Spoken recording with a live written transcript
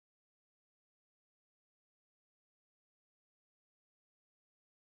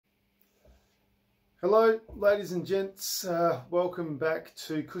Hello ladies and gents, welcome back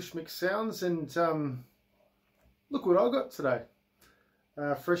to Cushmic Sounds, and look what I got today.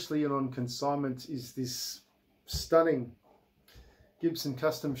 Freshly in on consignment is this stunning Gibson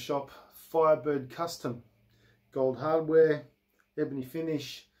custom shop Firebird custom. Gold hardware, ebony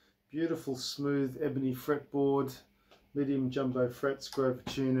finish, beautiful smooth ebony fretboard, medium jumbo frets, Grover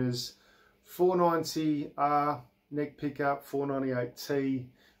tuners, 490R neck pickup, 498T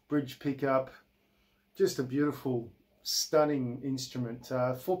bridge pickup. Just a beautiful, stunning instrument.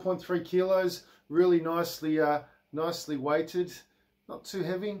 4.3 kilos, really nicely weighted, not too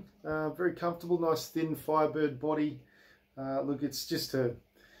heavy, very comfortable, nice thin Firebird body. Look, it's just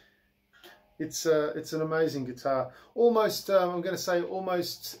it's an amazing guitar. Almost, I'm going to say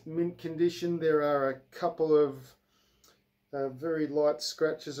almost mint condition. There are a couple of very light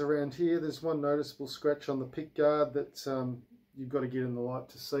scratches around here. There's one noticeable scratch on the pick guard that you've got to get in the light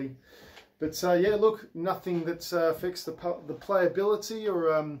to see. But yeah, look, nothing that affects the playability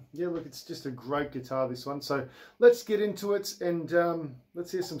or, yeah, look, it's just a great guitar, this one. So let's get into it and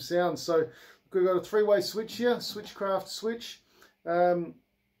let's hear some sounds. So we've got a three-way switch here, Switchcraft switch. Now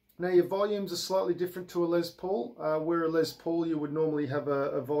your volumes are slightly different to a Les Paul. Where a Les Paul, you would normally have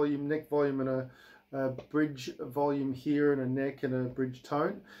a volume, neck volume, and a bridge volume here, and a neck and a bridge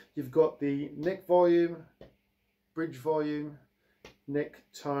tone. You've got the neck volume, bridge volume, neck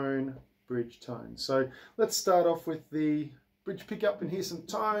tone, bridge tone. So let's start off with the bridge pickup and hear some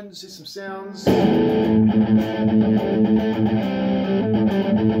tones, hear some sounds.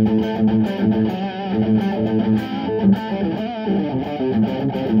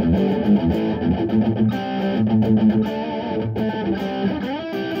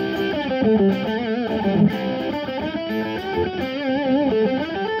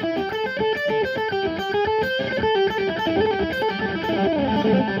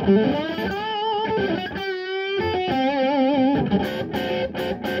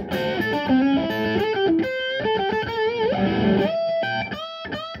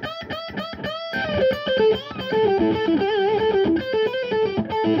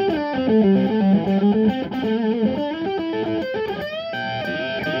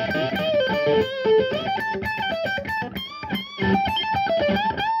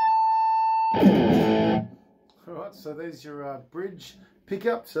 Alright, so there's your bridge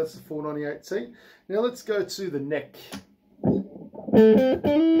pickup, so that's the 498T. Now let's go to the neck.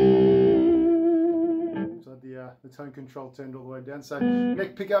 So the tone control turned all the way down. So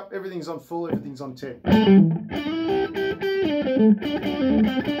neck pickup, everything's on full, everything's on 10.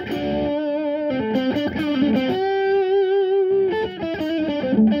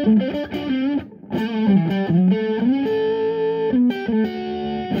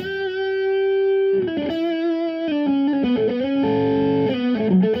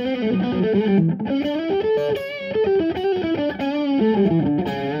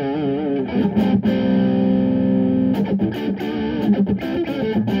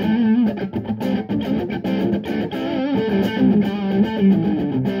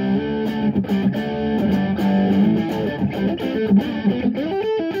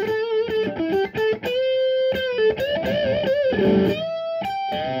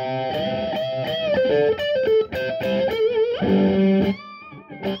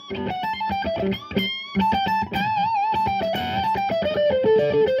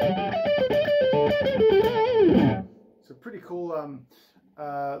 So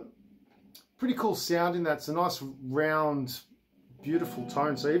pretty cool sound in that. It's a nice round, beautiful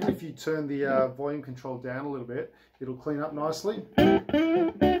tone. So even if you turn the volume control down a little bit, it'll clean up nicely.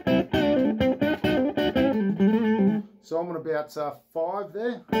 So I'm on about 5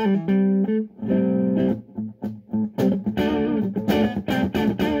 there.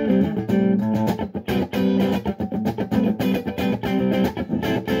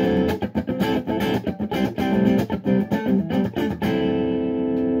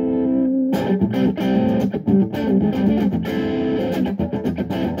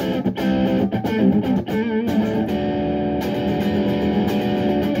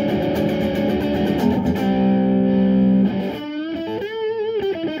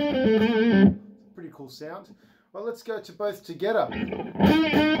 Cool sound. Well, let's go to both together.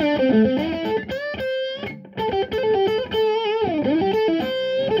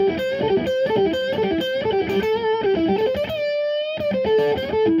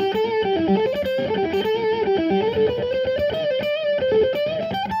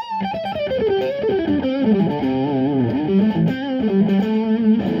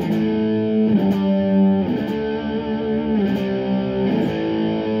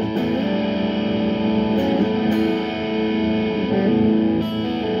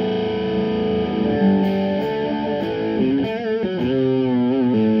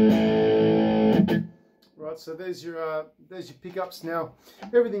 there's your pickups. Now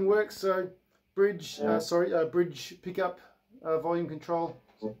everything works. So bridge, bridge pickup, volume control.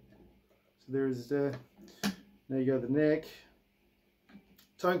 So there is there. There you go, the neck.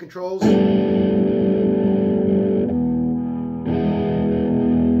 Tone controls.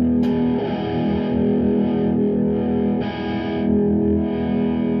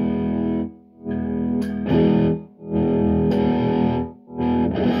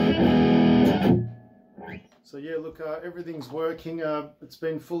 So yeah, look, everything's working. It's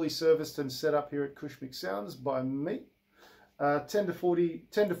been fully serviced and set up here at Cushmic Sounds by me. 10 to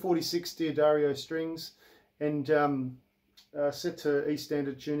 46 Diodario strings, and set to E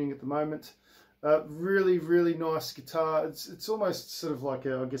standard tuning at the moment. Really nice guitar. It's almost sort of like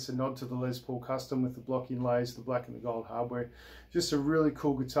I guess a nod to the Les Paul Custom with the block inlays, the black and the gold hardware. Just a really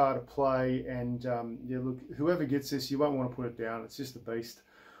cool guitar to play, and yeah, look, whoever gets this, you won't want to put it down. It's just a beast.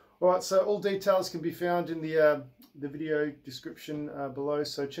 Alright, so all details can be found in the video description below,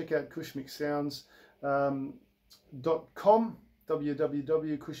 so check out cushmicsounds.com,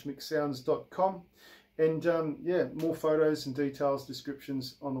 www.cushmicsounds.com, and yeah, more photos and details,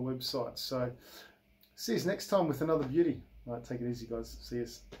 descriptions on the website. So see you next time with another beauty. Alright, take it easy guys, see you.